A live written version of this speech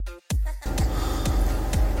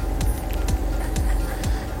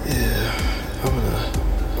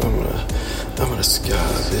a sky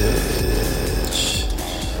bitch,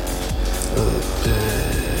 a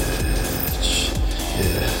bitch,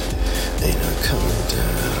 yeah, ain't no coming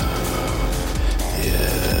down,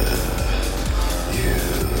 yeah, you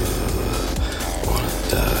wanna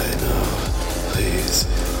die, no, please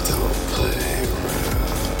don't play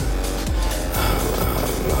around, I'm out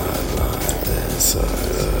of my mind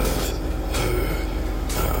inside of her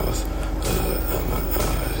mouth, out my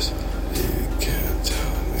eyes, you can't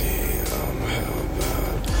tell me I'm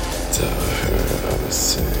hellbound, tell her I'm a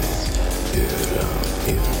saint, you don't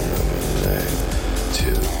even know my name, 2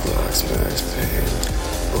 blocks max pain,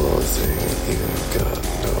 bullets ain't even got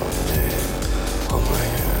no name, hold my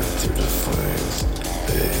hand through the flames,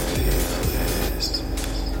 baby please,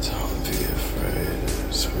 don't be afraid,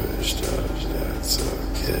 switched up, that's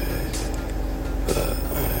okay, but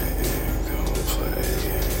I ain't gonna play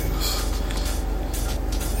games,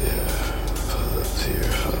 yeah, pull up to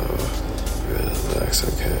your hoe, relax,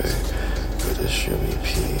 okay, go to shimmy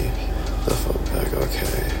pee, duffel bag,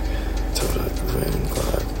 okay, told up ring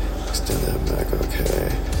clock, extend that back, okay,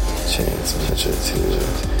 chains measure too,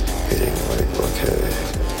 hitting like, okay,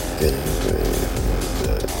 getting ready from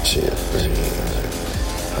that shit, bringing back,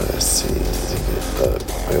 I see, think it up,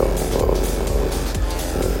 I go, whoa,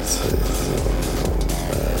 let's hit it,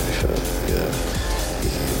 yeah,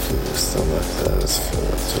 you boost on my ass,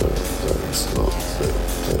 filter, smoke,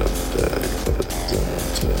 put up that.